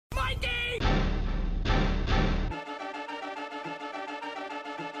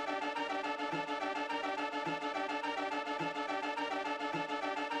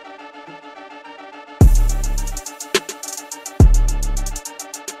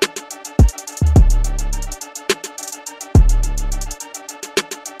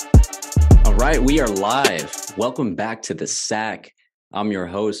right, we are live. Welcome back to the Sack. I'm your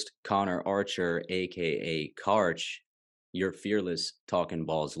host, Connor Archer, aka Carch, your fearless Talkin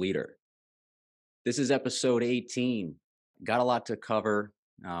Balls leader. This is episode 18. Got a lot to cover.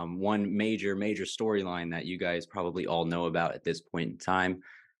 One major storyline that you guys probably all know about at this point in time.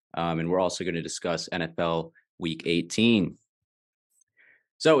 And we're also going to discuss NFL Week 18.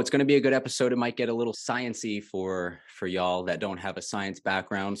 So it's going to be a good episode. It might get a little sciencey for y'all that don't have a science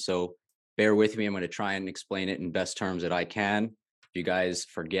background. So bear with me. I'm going to try and explain it in best terms that I can. If you guys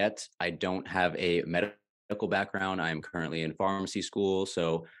forget, I don't have a medical background. I am currently in pharmacy school.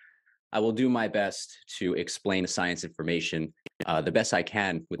 So I will do my best to explain science information the best I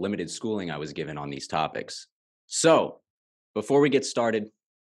can with limited schooling I was given on these topics. So before we get started,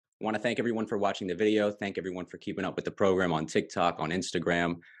 I want to thank everyone for watching the video. Thank everyone for keeping up with the program on TikTok, on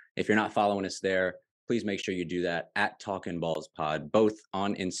Instagram. If you're not following us there, please make sure you do that at Talkin Balls Pod, both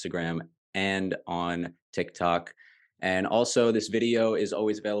on Instagram and on TikTok. And also, this video is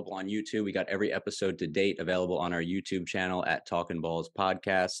always available on YouTube. We got every episode to date available on our YouTube channel at Talkin Balls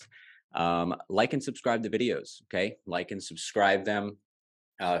Podcast. Like and subscribe to videos, okay? Like and subscribe them.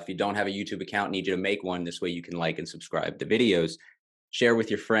 If you don't have a YouTube account, need you to make one. This way you can like and subscribe to videos. Share with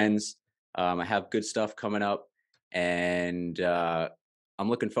your friends. I have good stuff coming up, and I'm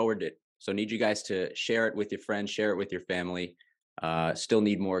looking forward to it. So need you guys to share it with your friends, share it with your family. Still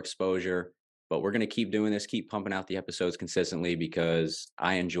need more exposure, but we're going to keep doing this, keep pumping out the episodes consistently because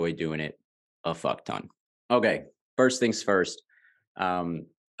I enjoy doing it a fuck ton. Okay, first things first.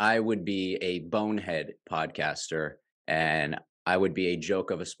 I would be a bonehead podcaster, and I would be a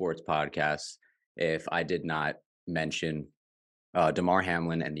joke of a sports podcast if I did not mention Damar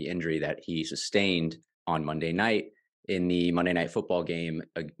Hamlin and the injury that he sustained on Monday night in the Monday Night Football game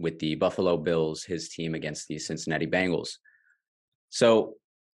with the Buffalo Bills, his team against the Cincinnati Bengals. So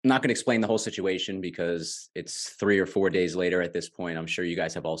I'm not going to explain the whole situation because it's 3 or 4 days later at this point. I'm sure you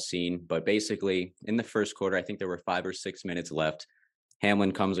guys have all seen. But basically, in the first quarter, I think there were 5 or 6 minutes left.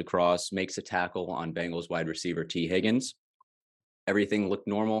 Hamlin comes across, makes a tackle on Bengals wide receiver T. Higgins. Everything looked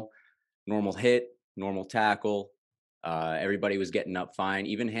normal. Normal hit, normal tackle. Everybody was getting up fine.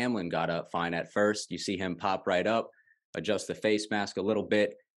 Even Hamlin got up fine at first. You see him pop right up, adjust the face mask a little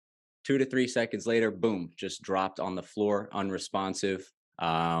bit. 2 to 3 seconds later, boom, just dropped on the floor, unresponsive.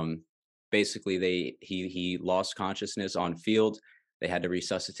 Basically, he lost consciousness on field. They had to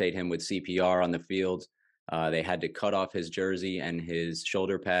resuscitate him with CPR on the field. They had to cut off his jersey and his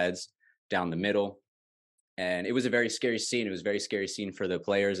shoulder pads down the middle. And it was a very scary scene. It was a very scary scene for the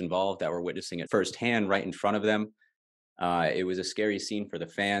players involved that were witnessing it firsthand right in front of them. It was a scary scene for the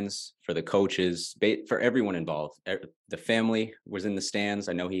fans, for the coaches, for everyone involved. The family was in the stands.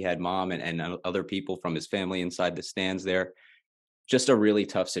 I know he had mom and other people from his family inside the stands there. Just a really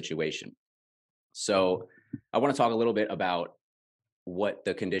tough situation. So I want to talk a little bit about what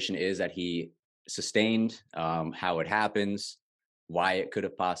the condition is that he sustained, how it happens, why it could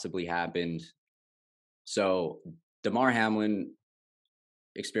have possibly happened. So Damar Hamlin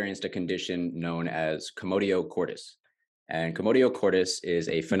experienced a condition known as commotio cordis. And commotio cordis is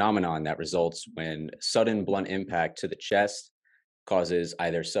a phenomenon that results when sudden blunt impact to the chest causes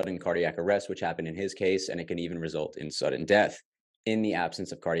either sudden cardiac arrest, which happened in his case, and it can even result in sudden death in the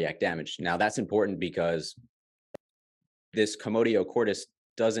absence of cardiac damage. Now, that's important because this commotio cordis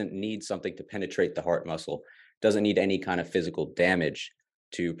doesn't need something to penetrate the heart muscle, doesn't need any kind of physical damage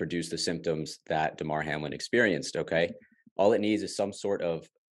to produce the symptoms that Damar Hamlin experienced, okay? All it needs is some sort of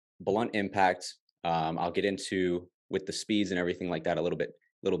blunt impact. I'll get into with the speeds and everything like that a little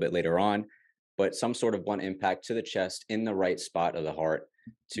bit later on, but some sort of blunt impact to the chest in the right spot of the heart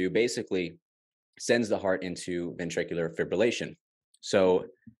to basically sends the heart into ventricular fibrillation. So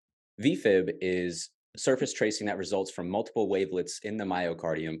VFib is surface tracing that results from multiple wavelets in the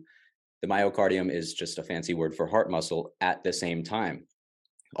myocardium. The myocardium is just a fancy word for heart muscle at the same time.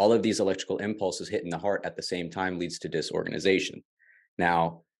 All of these electrical impulses hitting the heart at the same time leads to disorganization.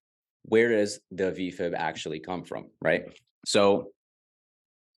 Now, where does the VFib actually come from, right? So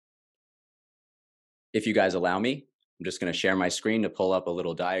if you guys allow me, I'm just going to share my screen to pull up a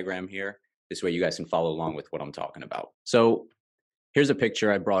little diagram here. This way you guys can follow along with what I'm talking about. So here's a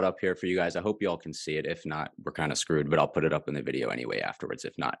picture I brought up here for you guys. I hope you all can see it. If not, we're kind of screwed, but I'll put it up in the video anyway afterwards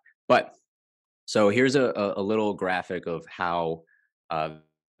if not. But so here's a little graphic of how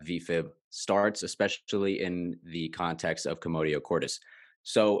VFib starts, especially in the context of commotio cordis.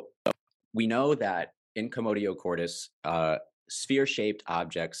 So we know that in commotio cordis, sphere-shaped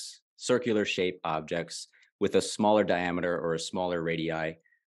objects, circular-shaped objects with a smaller diameter or a smaller radii,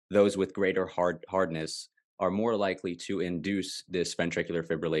 those with greater hardness are more likely to induce this ventricular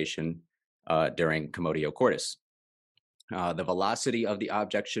fibrillation during commotio cordis. The velocity of the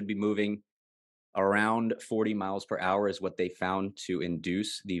object should be moving around 40 miles per hour is what they found to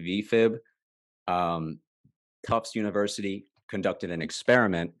induce the VFib. Tufts University conducted an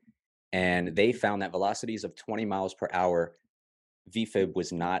experiment, and they found that velocities of 20 miles per hour, VFib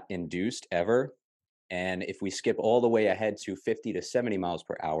was not induced ever. And if we skip all the way ahead to 50 to 70 miles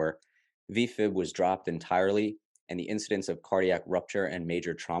per hour, VFib was dropped entirely, and the incidence of cardiac rupture and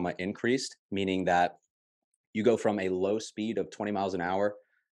major trauma increased, meaning that you go from a low speed of 20 miles an hour,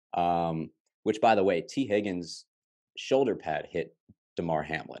 which, by the way, T. Higgins' shoulder pad hit Damar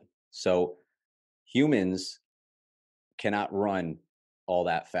Hamlin. So humans cannot run all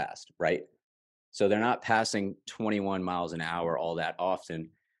that fast, right? So they're not passing 21 miles an hour all that often.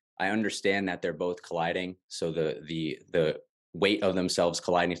 I understand that they're both colliding, so the weight of themselves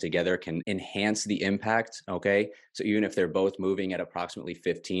colliding together can enhance the impact, okay? So even if they're both moving at approximately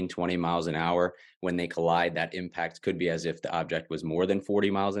 15, 20 miles an hour, when they collide, that impact could be as if the object was more than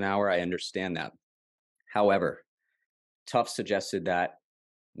 40 miles an hour. I understand that. However, Tufts suggested that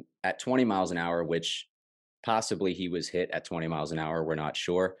at 20 miles an hour, which possibly he was hit at 20 miles an hour, we're not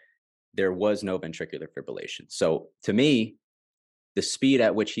sure, there was no ventricular fibrillation. So to me, the speed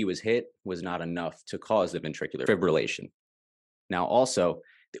at which he was hit was not enough to cause the ventricular fibrillation. Now, also,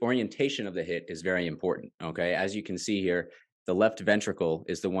 the orientation of the hit is very important, okay? As you can see here, the left ventricle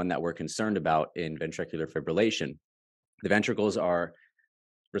is the one that we're concerned about in ventricular fibrillation. The ventricles are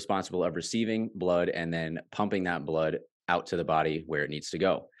responsible of receiving blood and then pumping that blood out to the body where it needs to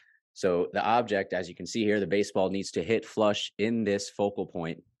go. So the object, as you can see here, the baseball needs to hit flush in this focal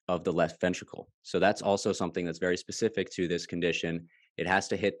point of the left ventricle. So that's also something that's very specific to this condition. It has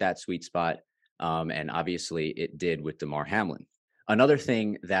to hit that sweet spot, and obviously it did with Damar Hamlin. Another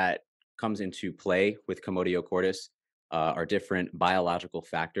thing that comes into play with commotio cordis are different biological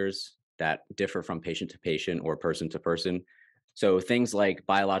factors that differ from patient to patient or person to person. So things like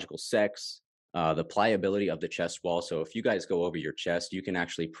biological sex, the pliability of the chest wall. So if you guys go over your chest, you can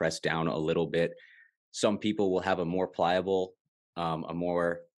actually press down a little bit. Some people will have a more pliable, a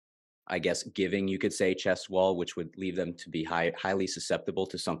more, I guess, giving, you could say, chest wall, which would leave them to be highly susceptible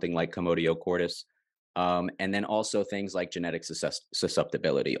to something like commotio cordis. And then also things like genetic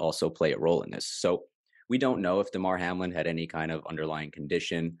susceptibility also play a role in this. So we don't know if Damar Hamlin had any kind of underlying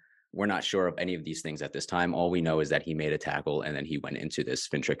condition. We're not sure of any of these things at this time. All we know is that he made a tackle and then he went into this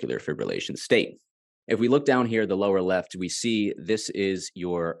ventricular fibrillation state. If we look down here, the lower left, we see this is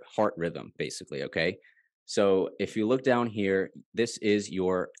your heart rhythm, basically, okay? So if you look down here, this is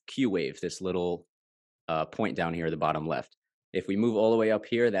your Q wave, this little point down here at the bottom left. If we move all the way up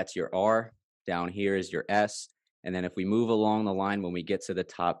here, that's your R. Down here is your S. And then if we move along the line, when we get to the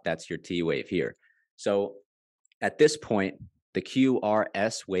top, that's your T wave here. So at this point, the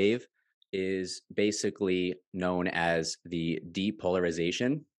QRS wave is basically known as the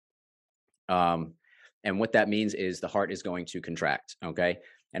depolarization. And what that means is the heart is going to contract, okay?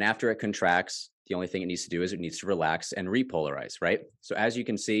 And after it contracts, the only thing it needs to do is it needs to relax and repolarize, right? So as you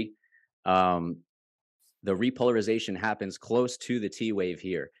can see, the repolarization happens close to the T wave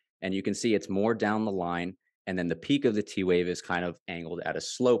here. And you can see it's more down the line. And then the peak of the T wave is kind of angled at a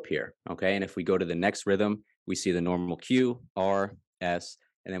slope here, okay? And if we go to the next rhythm, we see the normal Q, R, S,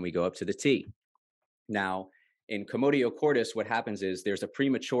 and then we go up to the T. Now, in commotio cordis, what happens is there's a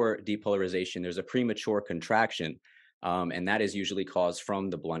premature depolarization, there's a premature contraction, and that is usually caused from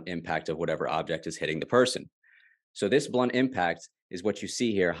the blunt impact of whatever object is hitting the person. So this blunt impact is what you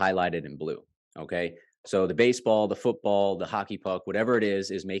see here highlighted in blue, okay? So the baseball, the football, the hockey puck, whatever it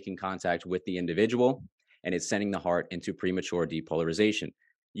is making contact with the individual, and it's sending the heart into premature depolarization.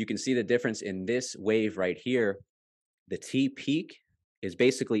 You can see the difference in this wave right here. The T peak is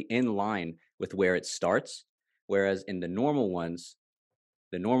basically in line with where it starts, whereas in the normal ones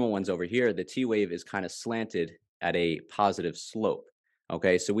over here, the T wave is kind of slanted at a positive slope.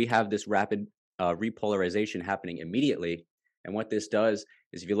 Okay, so we have this rapid repolarization happening immediately. And what this does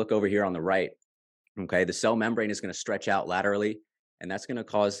is if you look over here on the right, okay, the cell membrane is going to stretch out laterally, and that's going to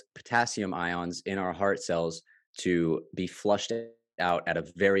cause potassium ions in our heart cells to be flushed out at a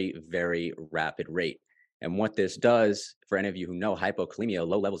very, very rapid rate. And what this does, for any of you who know, hypokalemia,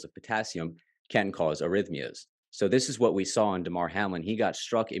 low levels of potassium, can cause arrhythmias. So this is what we saw in Damar Hamlin. He got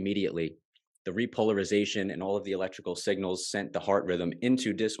struck immediately. The repolarization and all of the electrical signals sent the heart rhythm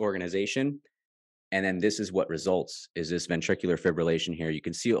into disorganization. And then this is what results, is this ventricular fibrillation here. You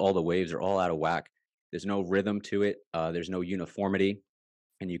can see all the waves are all out of whack. There's no rhythm to it. There's no uniformity.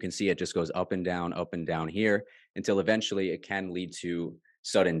 And you can see it just goes up and down here until eventually it can lead to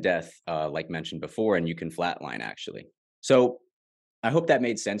sudden death, like mentioned before, and you can flatline actually. So I hope that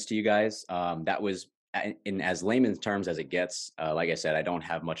made sense to you guys. That was in as layman's terms as it gets. Like I said, I don't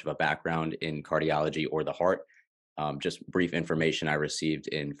have much of a background in cardiology or the heart. Just brief information I received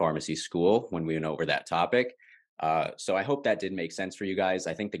in pharmacy school when we went over that topic. So I hope that did make sense for you guys.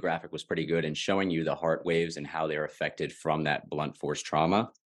 I think the graphic was pretty good in showing you the heart waves and how they're affected from that blunt force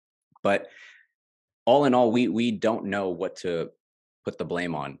trauma. But all in all, we don't know what to put the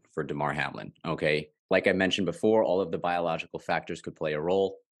blame on for Damar Hamlin. Okay. Like I mentioned before, all of the biological factors could play a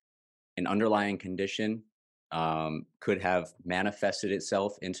role. An underlying condition could have manifested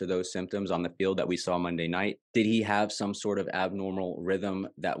itself into those symptoms on the field that we saw Monday night. Did he have some sort of abnormal rhythm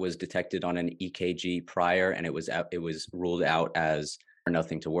that was detected on an EKG prior, and it was ruled out as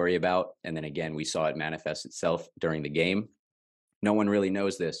nothing to worry about? And then again, we saw it manifest itself during the game. No one really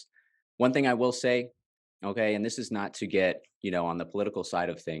knows this. One thing I will say, okay, and this is not to get on the political side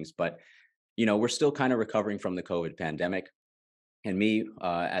of things, but we're still kind of recovering from the COVID pandemic. And me,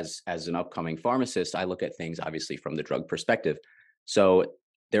 as an upcoming pharmacist, I look at things obviously from the drug perspective. So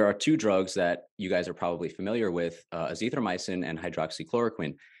there are two drugs that you guys are probably familiar with, azithromycin and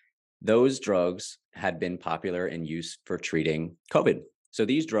hydroxychloroquine. Those drugs had been popular in use for treating COVID. So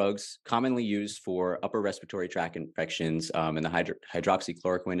these drugs commonly used for upper respiratory tract infections, and the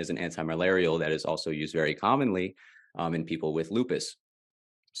hydroxychloroquine is an antimalarial that is also used very commonly in people with lupus.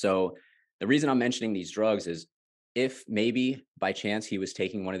 So the reason I'm mentioning these drugs is if maybe by chance he was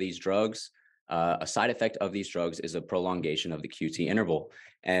taking one of these drugs, a side effect of these drugs is a prolongation of the QT interval.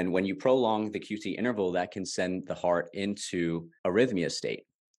 And when you prolong the QT interval, that can send the heart into arrhythmia state.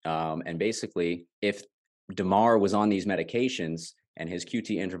 And basically, if Damar was on these medications and his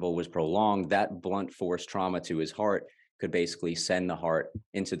QT interval was prolonged, that blunt force trauma to his heart could basically send the heart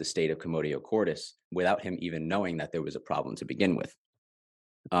into the state of commotio cordis without him even knowing that there was a problem to begin with.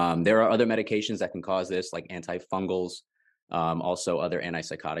 There are other medications that can cause this, like antifungals, also other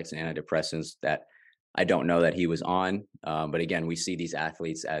antipsychotics and antidepressants that I don't know that he was on. But again, we see these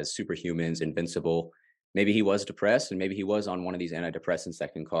athletes as superhumans, invincible. Maybe he was depressed and maybe he was on one of these antidepressants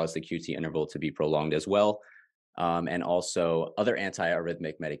that can cause the QT interval to be prolonged as well. And also other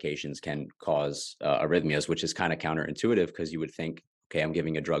antiarrhythmic medications can cause arrhythmias, which is kind of counterintuitive because you would think, okay, I'm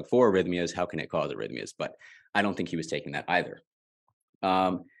giving a drug for arrhythmias. How can it cause arrhythmias? But I don't think he was taking that either.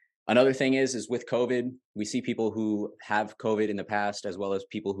 Another thing is with COVID, we see people who have COVID in the past, as well as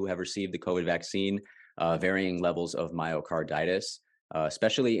people who have received the COVID vaccine, varying levels of myocarditis,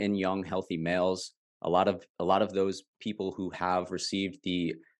 especially in young, healthy males. A lot of those people who have received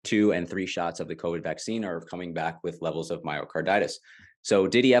the 2 and 3 shots of the COVID vaccine are coming back with levels of myocarditis. So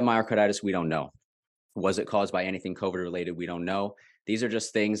did he have myocarditis? We don't know. Was it caused by anything COVID related? We don't know. These are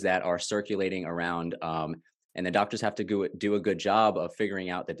just things that are circulating around. And the doctors have to do a good job of figuring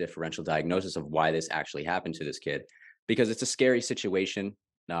out the differential diagnosis of why this actually happened to this kid, because it's a scary situation.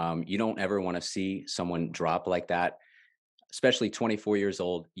 You don't ever want to see someone drop like that, especially 24 years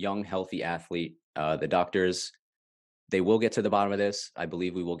old, young, healthy athlete. The doctors, they will get to the bottom of this. I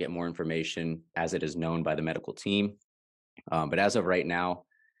believe we will get more information as it is known by the medical team. But as of right now,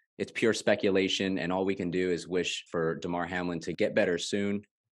 it's pure speculation. And all we can do is wish for Damar Hamlin to get better soon.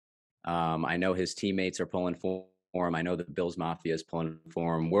 I know his teammates are pulling for him. I know the Bills Mafia is pulling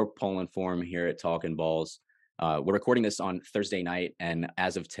for him. We're pulling for him here at Talkin Balls. We're recording this on Thursday night, and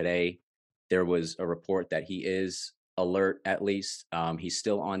as of today, there was a report that he is alert. At least he's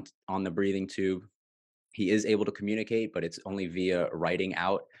still on the breathing tube. He is able to communicate, but it's only via writing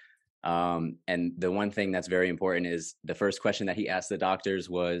out. And the one thing that's very important is the first question that he asked the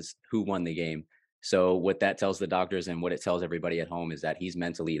doctors was, "Who won the game?" So what that tells the doctors and what it tells everybody at home is that he's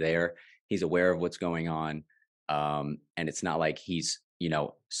mentally there. He's aware of what's going on. And it's not like he's,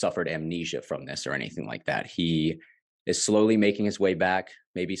 suffered amnesia from this or anything like that. He is slowly making his way back,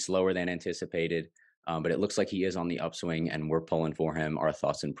 maybe slower than anticipated. But it looks like he is on the upswing and we're pulling for him. Our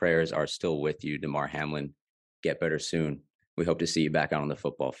thoughts and prayers are still with you, Damar Hamlin. Get better soon. We hope to see you back out on the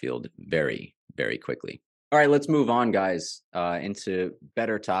football field very, very quickly. All right, let's move on, guys, into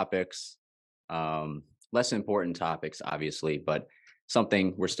better topics. Less important topics, obviously, but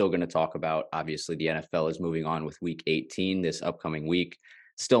something we're still going to talk about. Obviously, the NFL is moving on with week 18 this upcoming week.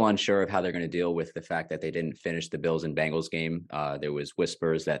 Still unsure of how they're going to deal with the fact that they didn't finish the Bills and Bengals game. There was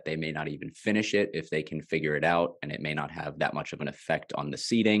whispers that they may not even finish it if they can figure it out, and it may not have that much of an effect on the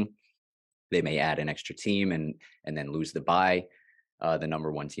seeding. They may add an extra team and then lose the bye. The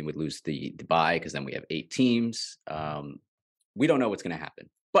number 1 team would lose the bye because then we have 8 teams. We don't know what's going to happen,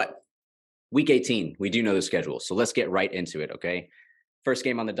 but Week 18, we do know the schedule, so let's get right into it, okay? First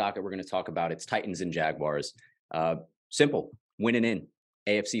game on the docket we're going to talk about, it's Titans and Jaguars. Simple, winning in.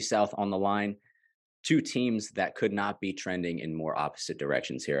 AFC South on the line. two teams that could not be trending in more opposite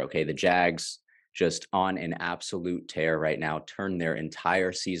directions here. Okay. The Jags just on an absolute tear right now, turn their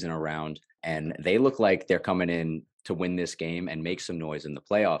entire season around, and they look like they're coming in to win this game and make some noise in the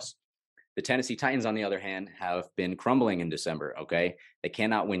playoffs. The Tennessee Titans, on the other hand, have been crumbling in December. Okay. They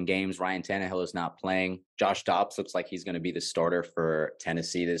cannot win games. Ryan Tannehill is not playing. Josh Dobbs looks like he's going to be the starter for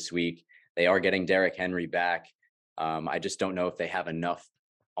Tennessee this week. They are getting Derrick Henry back. I just don't know if they have enough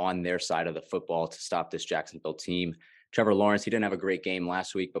on their side of the football to stop this Jacksonville team. Trevor Lawrence, he didn't have a great game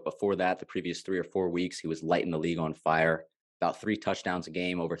last week, but before that, the previous 3 or 4 weeks, he was lighting the league on fire. About 3 touchdowns a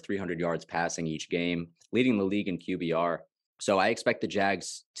game, over 300 yards passing each game, leading the league in QBR. So I expect the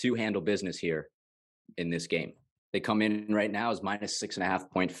Jags to handle business here in this game. They come in right now as minus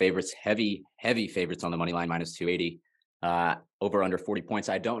 6.5-point favorites, heavy favorites on the money line, minus 280, over under 40 points.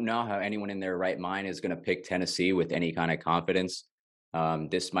 I don't know how anyone in their right mind is going to pick Tennessee with any kind of confidence.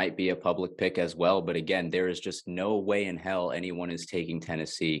 This might be a public pick as well, but again, there is just no way in hell anyone is taking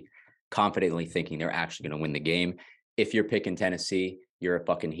Tennessee confidently thinking they're actually going to win the game. If you're picking Tennessee, you're a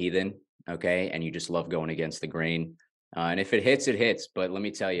fucking heathen, okay? And you just love going against the grain. And if it hits, it hits. But let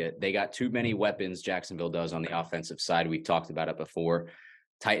me tell you, they got too many weapons, Jacksonville does, on the offensive side. We've talked about it before.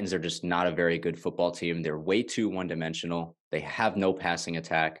 Titans are just not a very good football team. They're way too one-dimensional. They have no passing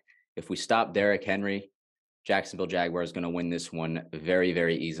attack. If we stop Derrick Henry, Jacksonville Jaguars going to win this one very,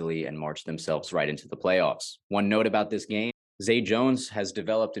 very easily and march themselves right into the playoffs. One note about this game, Zay Jones has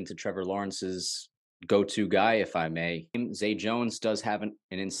developed into Trevor Lawrence's go-to guy, if I may. Zay Jones does have an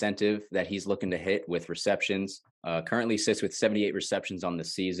incentive that he's looking to hit with receptions. Currently sits with 78 receptions on the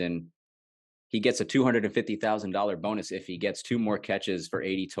season. He gets a $250,000 bonus if he gets 2 more catches for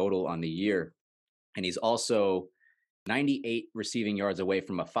 80 total on the year. And he's also 98 receiving yards away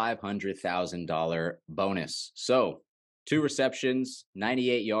from a $500,000 bonus. So 2 receptions,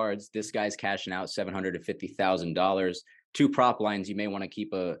 98 yards. This guy's cashing out $750,000. 2 prop lines you may want to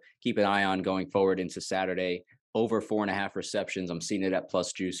keep an eye on going forward into Saturday. Over 4.5 receptions. I'm seeing it at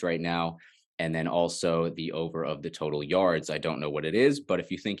plus juice right now. And then also the over of the total yards. I don't know what it is, but if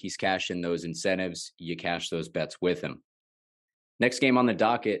you think he's cashing those incentives, you cash those bets with him. Next game on the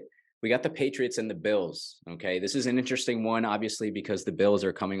docket, we got the Patriots and the Bills. Okay, this is an interesting one, obviously, because the Bills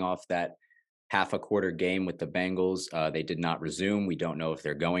are coming off that half a quarter game with the Bengals. They did not resume. We don't know if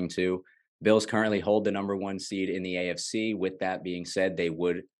they're going to. Bills currently hold the number 1 seed in the AFC. With that being said, they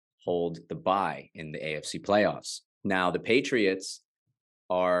would hold the bye in the AFC playoffs. Now, the Patriots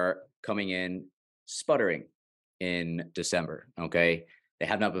are coming in sputtering in December. Okay, they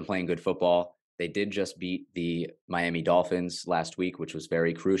have not been playing good football. They did just beat the Miami Dolphins last week, which was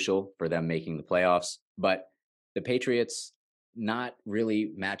very crucial for them making the playoffs. But the Patriots not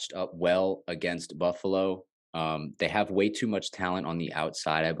really matched up well against Buffalo. They have way too much talent on the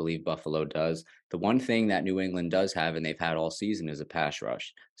outside, I believe Buffalo does. The one thing that New England does have, and they've had all season, is a pass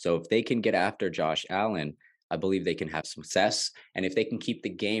rush. So if they can get after Josh Allen, I believe they can have success. And if they can keep the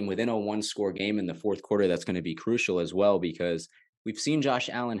game within a 1-score game in the fourth quarter, that's going to be crucial as well, because we've seen Josh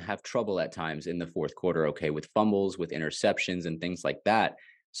Allen have trouble at times in the fourth quarter, okay, with fumbles, with interceptions and things like that.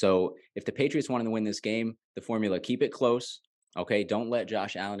 So if the Patriots wanted to win this game, the formula, keep it close, okay? Don't let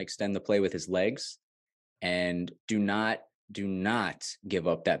Josh Allen extend the play with his legs, and do not give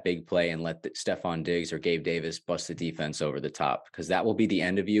up that big play and let Stephon Diggs or Gabe Davis bust the defense over the top, because that will be the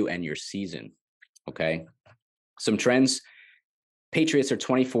end of you and your season, okay? Some trends. Patriots are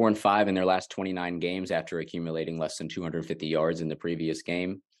 24-5 in their last 29 games after accumulating less than 250 yards in the previous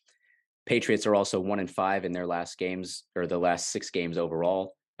game. Patriots are also 1-5 in their last games, or the last 6 games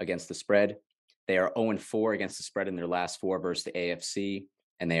overall against the spread. They are 0-4 against the spread in their last 4 versus the AFC,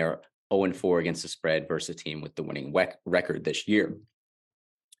 and they are 0-4 against the spread versus a team with the winning record this year.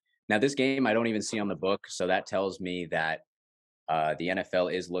 Now, this game I don't even see on the book, so that tells me that the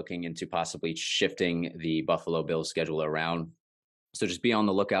NFL is looking into possibly shifting the Buffalo Bills schedule around. So just be on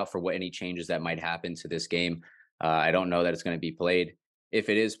the lookout for what any changes that might happen to this game. I don't know that it's going to be played. If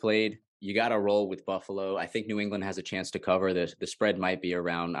it is played, you got to roll with Buffalo. I think New England has a chance to cover. The spread might be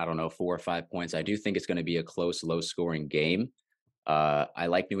around, 4 or 5 points. I do think it's going to be a close, low-scoring game. I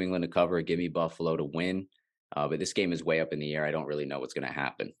like New England to cover. Give me Buffalo to win. But this game is way up in the air. I don't really know what's going to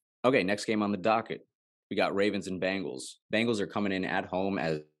happen. Okay, next game on the docket. We got Ravens and Bengals. Bengals are coming in at home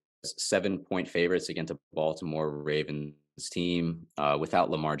as 7-point favorites against a Baltimore Ravens team without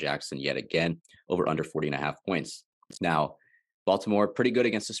Lamar Jackson yet again, over under 40.5 points. Now, Baltimore pretty good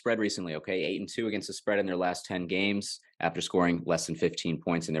against the spread recently, okay? 8-2 against the spread in their last 10 games after scoring less than 15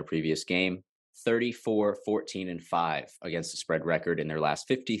 points in their previous game. 34-14-5 against the spread record in their last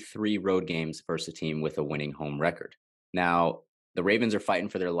 53 road games versus a team with a winning home record. Now, The Ravens are fighting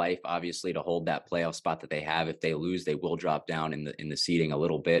for their life, obviously, to hold that playoff spot that they have. If they lose, they will drop down in the seeding a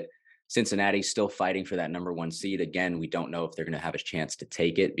little bit. Cincinnati's still fighting for that number 1 seed. Again, we don't know if they're going to have a chance to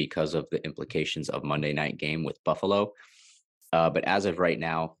take it because of the implications of Monday night game with Buffalo. But as of right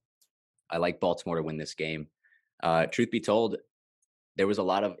now, I like Baltimore to win this game. Truth be told, there was a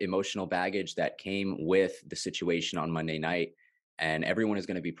lot of emotional baggage that came with the situation on Monday night, and everyone is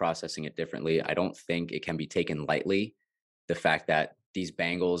going to be processing it differently. I don't think it can be taken lightly, the fact that these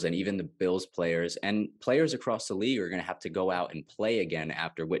Bengals and even the Bills players and players across the league are going to have to go out and play again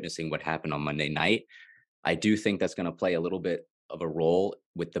after witnessing what happened on Monday night. I do think that's going to play a little bit of a role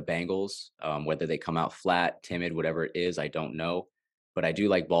with the Bengals, whether they come out flat, timid, whatever it is, I don't know. But I do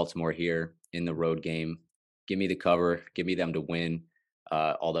like Baltimore here in the road game. Give me the cover. Give me them to win.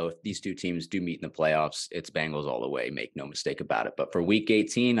 Although if these two teams do meet in the playoffs, it's Bengals all the way. Make no mistake about it. But for Week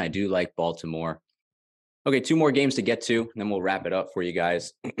 18, I do like Baltimore. Okay, 2 more games to get to, and then we'll wrap it up for you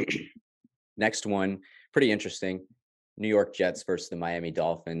guys. Next one, pretty interesting. New York Jets versus the Miami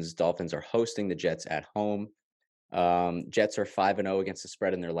Dolphins. Dolphins are hosting the Jets at home. Jets are 5-0 against the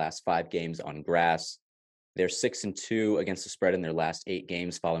spread in their last 5 games on grass. They're 6-2 against the spread in their last 8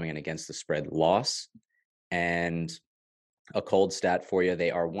 games following an against the spread loss. And a cold stat for you,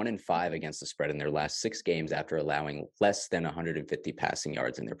 they are 1-5 against the spread in their last 6 games after allowing less than 150 passing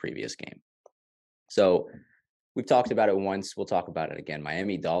yards in their previous game. So we've talked about it once. We'll talk about it again.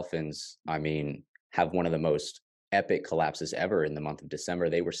 Miami Dolphins, have one of the most epic collapses ever in the month of December.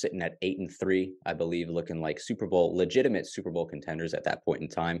 They were sitting at 8-3, I believe, looking like legitimate Super Bowl contenders at that point in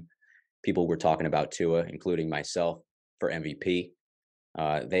time. People were talking about Tua, including myself, for MVP.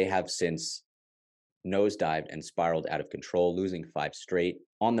 They have since nosedived and spiraled out of control, losing 5 straight,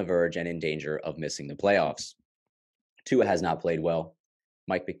 on the verge and in danger of missing the playoffs. Tua has not played well.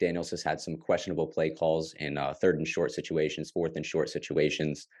 Mike McDaniels has had some questionable play calls in 3rd and short situations, 4th and short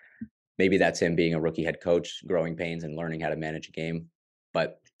situations. Maybe that's him being a rookie head coach, growing pains and learning how to manage a game.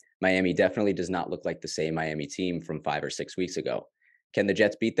 But Miami definitely does not look like the same Miami team from 5 or 6 weeks ago. Can the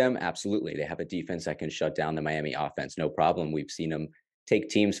Jets beat them? Absolutely. They have a defense that can shut down the Miami offense. No problem. We've seen them take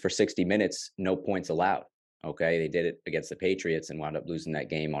teams for 60 minutes, no points allowed. Okay. They did it against the Patriots and wound up losing that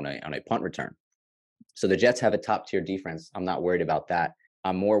game on a punt return. So the Jets have a top tier defense. I'm not worried about that.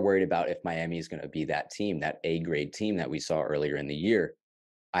 I'm more worried about if Miami is going to be that team, that A-grade team that we saw earlier in the year.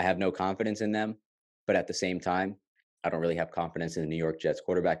 I have no confidence in them, but at the same time, I don't really have confidence in the New York Jets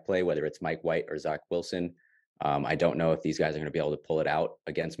quarterback play, whether it's Mike White or Zach Wilson. I don't know if these guys are going to be able to pull it out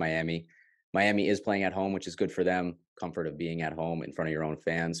against Miami. Miami is playing at home, which is good for them. Comfort of being at home in front of your own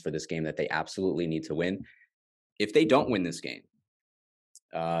fans for this game that they absolutely need to win. If they don't win this game,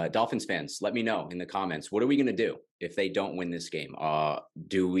 Dolphins fans, let me know in the comments. What are we going to do if they don't win this game?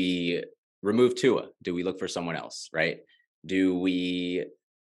 Do we remove Tua? Do we look for someone else, right? Do we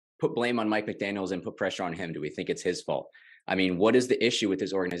put blame on Mike McDaniels and put pressure on him? Do we think it's his fault? What is the issue with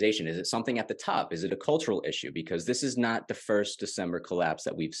his organization? Is it something at the top? Is it a cultural issue? Because this is not the first December collapse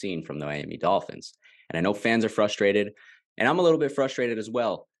that we've seen from the Miami Dolphins. And I know fans are frustrated, and I'm a little bit frustrated as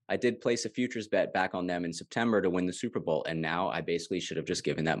well. I did place a futures bet back on them in September to win the Super Bowl, and now I basically should have just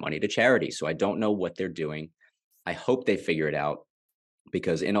given that money to charity. So I don't know what they're doing. I hope they figure it out,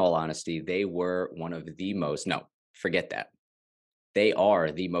 because in all honesty, they were one of the most, no, forget that. They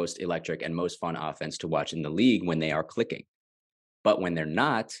are the most electric and most fun offense to watch in the league when they are clicking. But when they're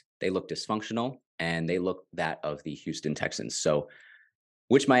not, they look dysfunctional, and they look that of the Houston Texans. So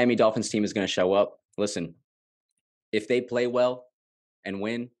which Miami Dolphins team is going to show up? Listen, if they play well and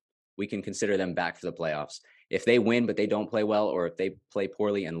win, we can consider them back for the playoffs. If they win, but they don't play well, or if they play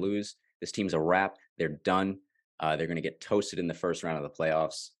poorly and lose, this team's a wrap. They're done. They're going to get toasted in the first round of the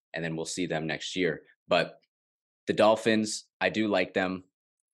playoffs, and then we'll see them next year. But the Dolphins, I do like them.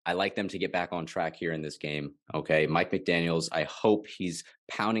 I like them to get back on track here in this game. Okay. Mike McDaniels, I hope he's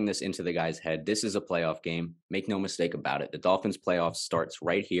pounding this into the guy's head. This is a playoff game. Make no mistake about it. The Dolphins playoff starts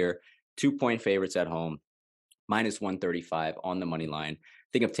right here. 2-point favorites at home, -135 on the money line. I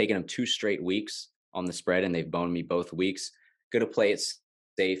think I've taken them 2 straight weeks on the spread, and they've boned me both weeks. Going to play it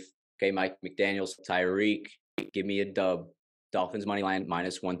safe. Okay. Mike McDaniels, Tyreek, give me a dub. Dolphins money line,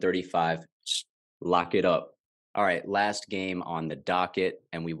 -135. Lock it up. All right, last game on the docket,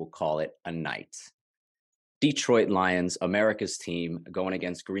 and we will call it a night. Detroit Lions, America's team, going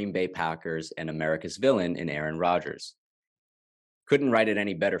against Green Bay Packers and America's villain in Aaron Rodgers. Couldn't write it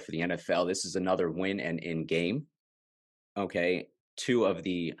any better for the NFL. This is another win and in game. Okay, 2 of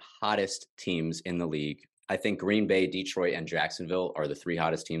the hottest teams in the league. I think Green Bay, Detroit, and Jacksonville are the 3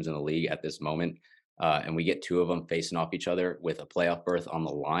 hottest teams in the league at this moment. And we get 2 of them facing off each other with a playoff berth on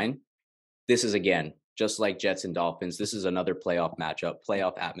the line. This is, again, just like Jets and Dolphins. This is another playoff matchup,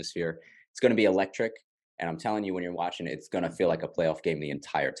 playoff atmosphere. It's going to be electric. And I'm telling you, when you're watching it, it's going to feel like a playoff game the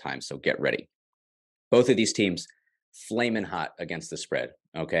entire time. So get ready. Both of these teams flaming hot against the spread.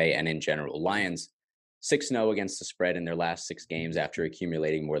 Okay. And in general, Lions 6-0 against the spread in their last 6 games after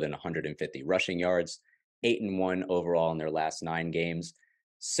accumulating more than 150 rushing yards, 8-1 overall in their last 9 games,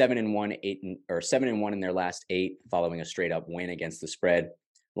 7-1, 7-1 in their last 8 following a straight up win against the spread.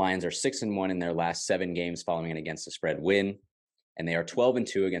 Lions are 6-1 in their last 7 games following an against the spread win. And they are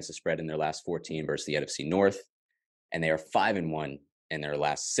 12-2 against the spread in their last 14 versus the NFC North. And they are 5-1 in their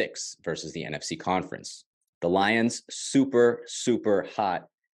last 6 versus the NFC Conference. The Lions, super, super hot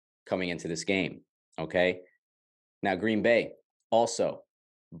coming into this game. Okay. Now, Green Bay, also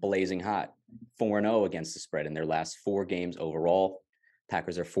blazing hot, 4-0 against the spread in their last 4 games overall.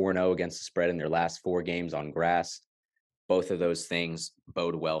 Packers are 4-0 against the spread in their last 4 games on grass. Both of those things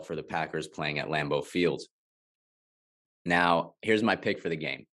bode well for the Packers playing at Lambeau Field. Now, here's my pick for the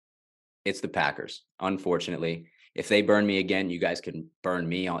game. It's the Packers, unfortunately. If they burn me again, you guys can burn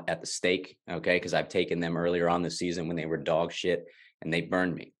me at the stake, okay? Because I've taken them earlier on the season when they were dog shit, and they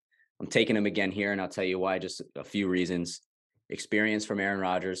burned me. I'm taking them again here, and I'll tell you why, just a few reasons. Experience from Aaron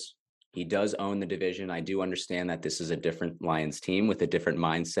Rodgers. He does own the division. I do understand that this is a different Lions team with a different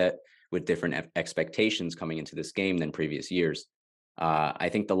mindset, with different expectations coming into this game than previous years. I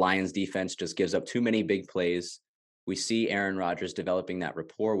think the Lions defense just gives up too many big plays. We see Aaron Rodgers developing that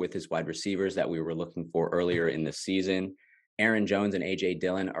rapport with his wide receivers that we were looking for earlier in the season. Aaron Jones and A.J.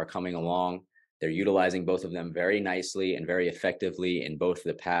 Dillon are coming along. They're utilizing both of them very nicely and very effectively in both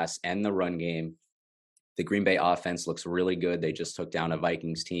the pass and the run game. The Green Bay offense looks really good. They just took down a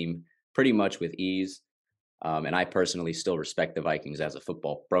Vikings team pretty much with ease. And I personally still respect the Vikings as a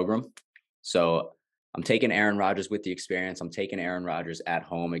football program. So I'm taking Aaron Rodgers with the experience. I'm taking Aaron Rodgers at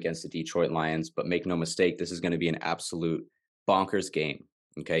home against the Detroit Lions, but make no mistake, this is going to be an absolute bonkers game.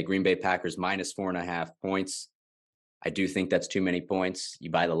 Okay. Green Bay Packers minus 4.5 points. I do think that's too many points. You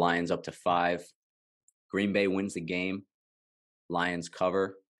buy the Lions up to 5. Green Bay wins the game. Lions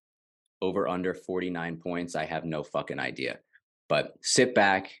cover over under 49 points. I have no fucking idea, but sit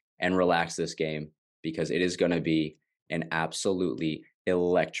back and relax this game because it is going to be an absolutely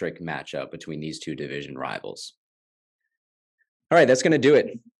electric matchup between these two division rivals. All right, that's going to do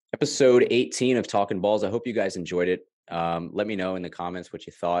it. Episode 18 of Talkin Balls. I hope you guys enjoyed it. Let me know in the comments what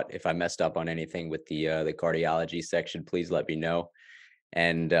you thought. If I messed up on anything with the cardiology section, please let me know.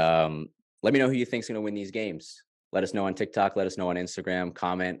 And let me know who you think is going to win these games. Let us know on TikTok. Let us know on Instagram.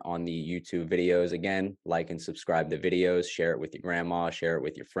 Comment on the YouTube videos. Again, like and subscribe to videos. Share it with your grandma. Share it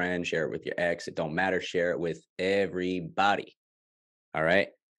with your friend. Share it with your ex. It don't matter. Share it with everybody. All right.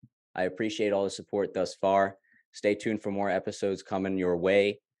 I appreciate all the support thus far. Stay tuned for more episodes coming your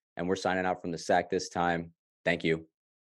way. And we're signing out from the sack this time. Thank you.